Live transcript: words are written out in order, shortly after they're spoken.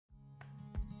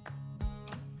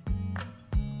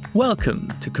Welcome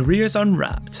to Careers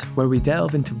Unwrapped, where we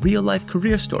delve into real-life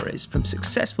career stories from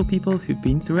successful people who've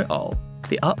been through it all,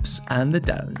 the ups and the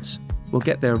downs. We'll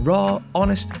get their raw,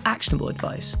 honest, actionable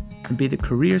advice and be the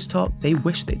careers talk they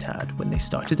wish they'd had when they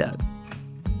started out.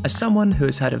 As someone who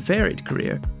has had a varied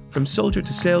career, from soldier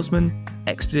to salesman,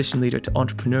 expedition leader to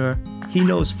entrepreneur, he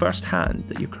knows firsthand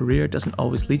that your career doesn't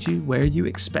always lead you where you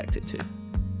expect it to.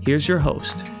 Here's your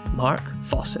host, Mark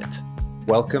Fawcett.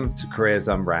 Welcome to Careers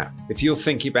Unwrapped. If you're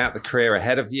thinking about the career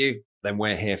ahead of you, then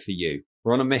we're here for you.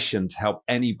 We're on a mission to help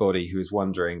anybody who is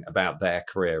wondering about their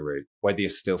career route. Whether you're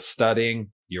still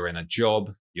studying, you're in a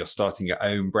job, you're starting your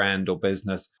own brand or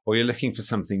business, or you're looking for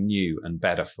something new and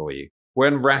better for you. We're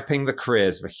unwrapping the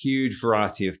careers of a huge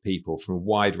variety of people from a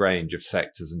wide range of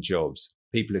sectors and jobs.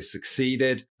 People who've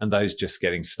succeeded and those just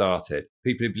getting started.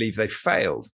 People who believe they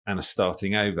failed and are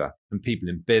starting over. And people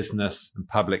in business and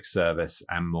public service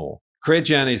and more. Career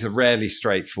journeys are rarely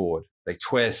straightforward. They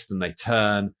twist and they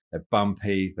turn, they're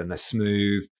bumpy, then they're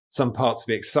smooth. Some parts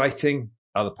will be exciting,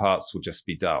 other parts will just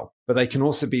be dull. But they can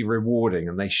also be rewarding,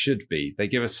 and they should be. They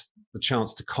give us the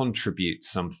chance to contribute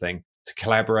something, to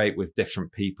collaborate with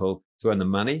different people, to earn the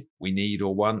money we need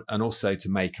or want, and also to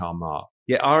make our mark.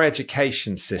 Yet our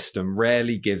education system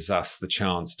rarely gives us the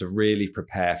chance to really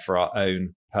prepare for our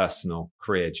own personal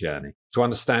career journey, to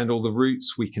understand all the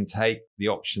routes we can take, the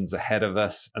options ahead of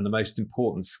us, and the most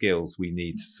important skills we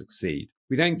need to succeed.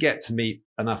 We don't get to meet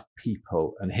enough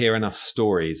people and hear enough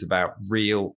stories about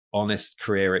real, honest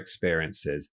career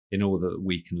experiences in order that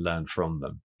we can learn from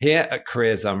them. Here at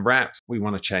Careers Unwrapped, we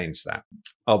want to change that.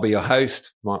 I'll be your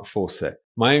host, Mark Fawcett.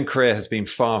 My own career has been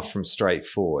far from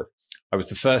straightforward. I was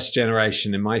the first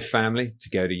generation in my family to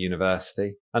go to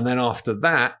university. And then after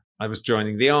that, I was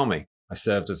joining the army. I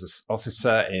served as an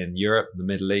officer in Europe and the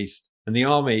Middle East. And the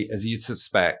army, as you'd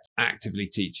suspect, actively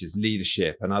teaches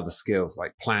leadership and other skills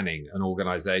like planning and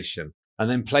organization, and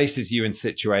then places you in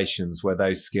situations where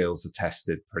those skills are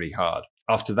tested pretty hard.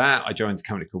 After that, I joined a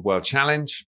company called World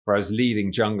Challenge, where I was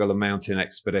leading jungle and mountain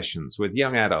expeditions with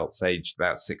young adults aged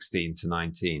about 16 to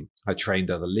 19. I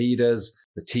trained other leaders,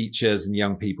 the teachers and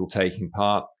young people taking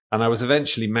part. And I was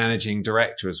eventually managing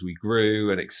director as we grew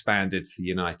and expanded to the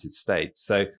United States.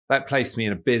 So that placed me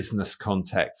in a business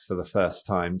context for the first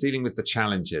time, dealing with the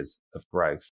challenges of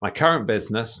growth. My current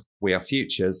business, We Are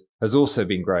Futures, has also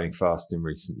been growing fast in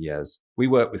recent years. We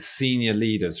work with senior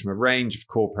leaders from a range of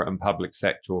corporate and public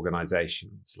sector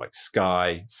organizations like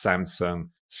Sky, Samsung,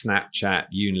 Snapchat,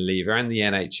 Unilever, and the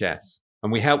NHS.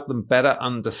 And we help them better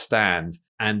understand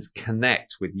and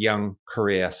connect with young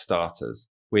career starters.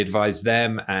 We advise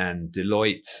them and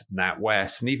Deloitte,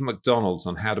 NatWest, and even McDonald's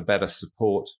on how to better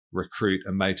support, recruit,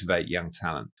 and motivate young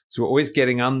talent. So we're always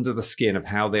getting under the skin of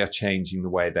how they are changing the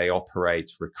way they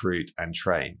operate, recruit, and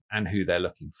train, and who they're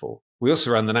looking for. We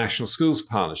also run the National Schools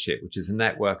Partnership, which is a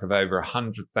network of over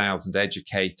 100,000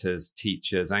 educators,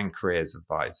 teachers, and careers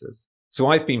advisors. So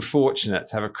I've been fortunate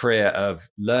to have a career of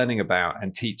learning about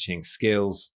and teaching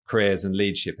skills, careers, and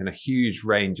leadership in a huge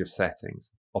range of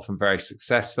settings, often very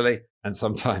successfully and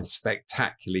sometimes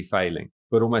spectacularly failing.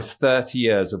 But almost 30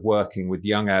 years of working with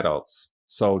young adults,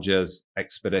 soldiers,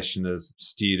 expeditioners,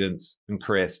 students, and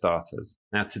career starters.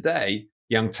 Now today,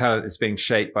 young talent is being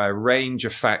shaped by a range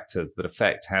of factors that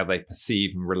affect how they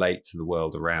perceive and relate to the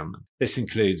world around them. This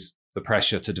includes the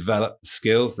pressure to develop the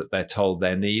skills that they're told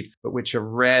they need, but which are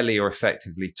rarely or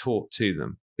effectively taught to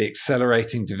them. The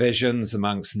accelerating divisions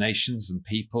amongst nations and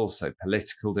people, so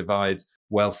political divides,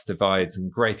 wealth divides, and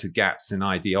greater gaps in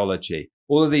ideology.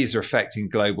 All of these are affecting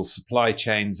global supply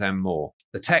chains and more.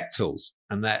 The tech tools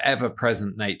and their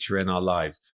ever-present nature in our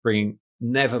lives, bringing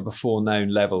never-before-known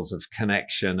levels of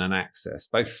connection and access,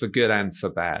 both for good and for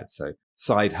bad. So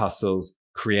side hustles,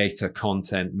 creator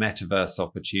content, metaverse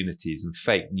opportunities, and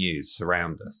fake news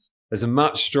surround us. There's a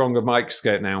much stronger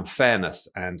microscope now on fairness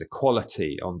and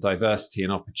equality, on diversity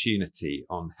and opportunity,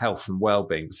 on health and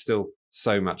well-being, but still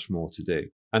so much more to do.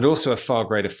 And also a far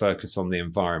greater focus on the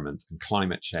environment and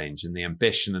climate change and the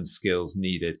ambition and skills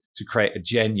needed to create a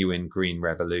genuine green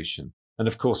revolution. And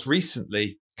of course,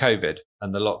 recently, COVID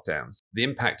and the lockdowns, the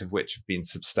impact of which have been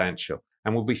substantial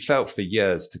and will be felt for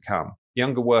years to come.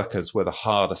 Younger workers were the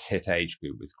hardest hit age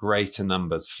group, with greater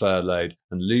numbers furloughed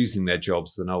and losing their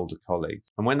jobs than older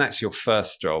colleagues. And when that's your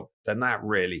first job, then that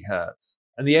really hurts.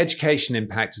 And the education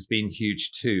impact has been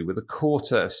huge too, with a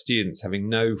quarter of students having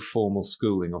no formal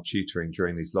schooling or tutoring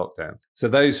during these lockdowns. So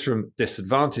those from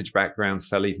disadvantaged backgrounds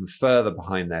fell even further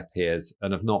behind their peers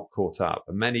and have not caught up,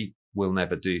 and many will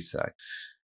never do so.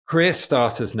 Career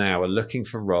starters now are looking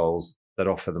for roles that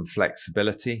offer them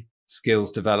flexibility,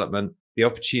 skills development, the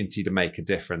opportunity to make a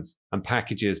difference, and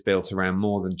packages built around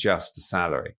more than just a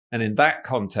salary. And in that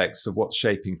context of what's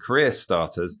shaping career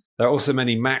starters, there are also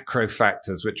many macro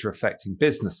factors which are affecting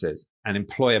businesses and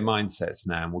employer mindsets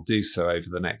now, and will do so over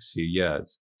the next few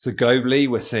years. So globally,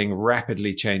 we're seeing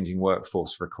rapidly changing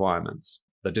workforce requirements.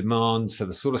 The demand for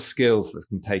the sort of skills that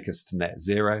can take us to net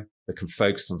zero, that can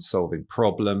focus on solving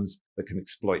problems, that can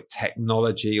exploit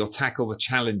technology or tackle the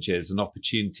challenges and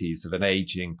opportunities of an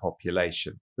aging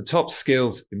population. The top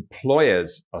skills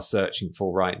employers are searching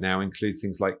for right now include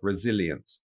things like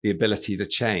resilience, the ability to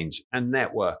change, and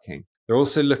networking. They're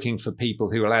also looking for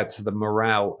people who will add to the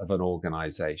morale of an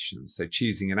organization, so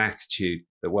choosing an attitude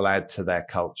that will add to their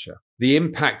culture. The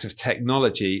impact of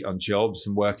technology on jobs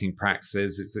and working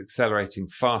practices is accelerating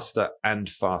faster and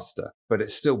faster, but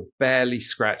it's still barely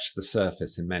scratched the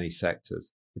surface in many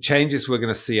sectors. The changes we're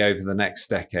going to see over the next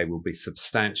decade will be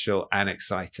substantial and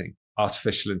exciting.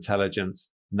 Artificial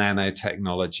intelligence,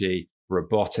 nanotechnology,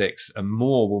 robotics, and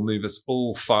more will move us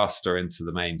all faster into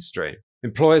the mainstream.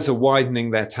 Employers are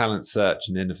widening their talent search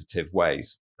in innovative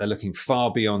ways. They're looking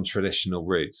far beyond traditional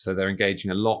routes, so they're engaging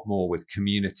a lot more with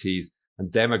communities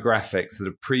and demographics that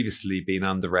have previously been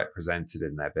underrepresented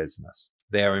in their business.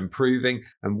 They are improving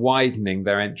and widening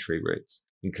their entry routes,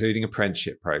 including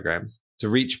apprenticeship programs, to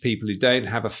reach people who don't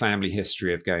have a family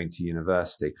history of going to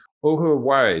university or who are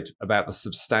worried about the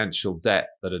substantial debt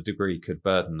that a degree could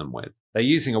burden them with. They're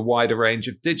using a wider range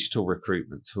of digital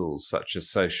recruitment tools such as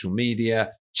social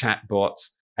media,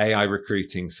 chatbots, AI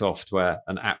recruiting software,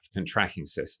 and applicant tracking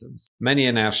systems. Many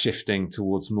are now shifting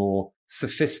towards more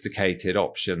sophisticated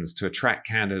options to attract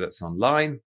candidates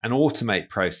online and automate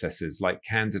processes like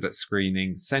candidate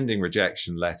screening, sending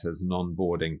rejection letters, and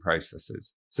onboarding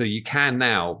processes. So you can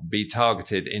now be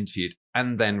targeted, interviewed,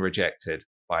 and then rejected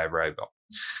by a robot.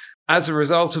 As a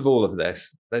result of all of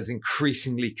this, there's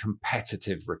increasingly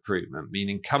competitive recruitment,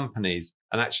 meaning companies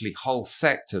and actually whole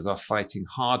sectors are fighting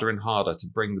harder and harder to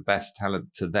bring the best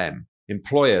talent to them.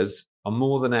 Employers are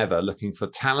more than ever looking for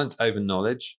talent over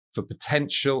knowledge, for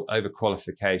potential over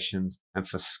qualifications, and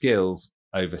for skills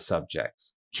over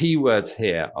subjects. Keywords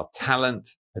here are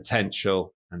talent,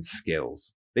 potential, and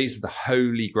skills. These are the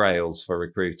holy grails for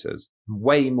recruiters,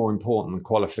 way more important than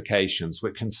qualifications,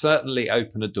 which can certainly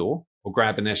open a door or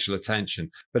grab initial attention,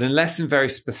 but unless in very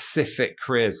specific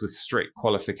careers with strict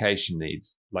qualification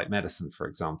needs, like medicine, for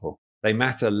example, they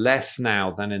matter less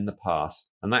now than in the past,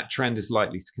 and that trend is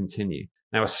likely to continue.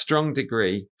 Now, a strong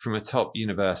degree from a top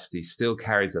university still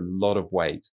carries a lot of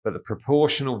weight, but the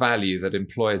proportional value that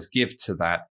employers give to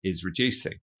that is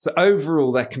reducing. So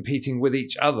overall, they're competing with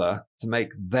each other to make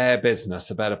their business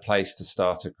a better place to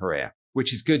start a career,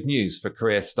 which is good news for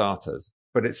career starters,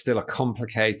 but it's still a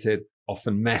complicated,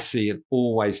 often messy, and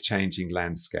always changing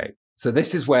landscape. So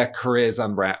this is where Careers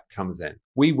Unwrapped comes in.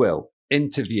 We will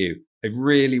interview a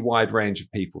really wide range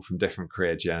of people from different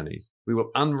career journeys. We will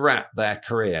unwrap their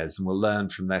careers and we'll learn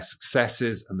from their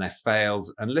successes and their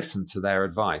fails and listen to their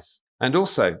advice. And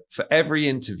also, for every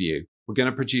interview, we're going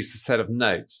to produce a set of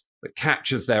notes that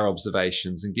captures their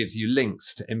observations and gives you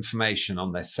links to information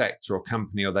on their sector or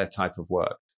company or their type of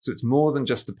work. So it's more than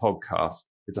just a podcast.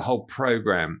 It's a whole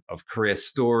program of career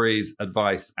stories,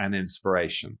 advice, and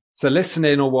inspiration. So listen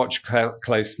in or watch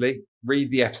closely. Read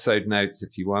the episode notes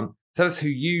if you want. Tell us who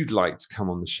you'd like to come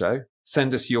on the show.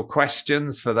 Send us your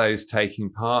questions for those taking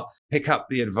part. Pick up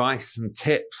the advice and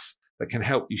tips that can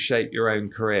help you shape your own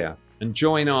career. And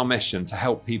join our mission to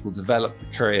help people develop the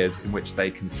careers in which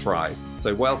they can thrive.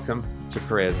 So welcome to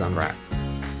Careers Unwrapped.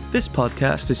 This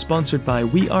podcast is sponsored by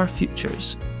We Are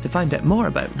Futures. To find out more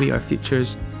about We Are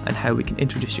Futures and how we can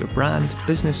introduce your brand,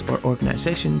 business, or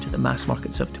organisation to the mass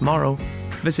markets of tomorrow,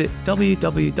 visit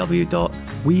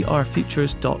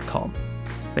www.wearefutures.com.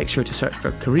 Make sure to search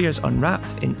for Careers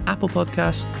Unwrapped in Apple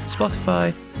Podcasts,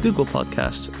 Spotify, Google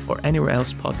Podcasts, or anywhere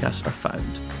else podcasts are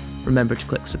found. Remember to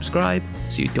click subscribe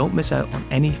so you don't miss out on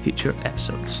any future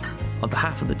episodes. On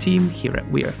behalf of the team here at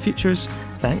We Are Futures,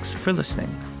 thanks for listening.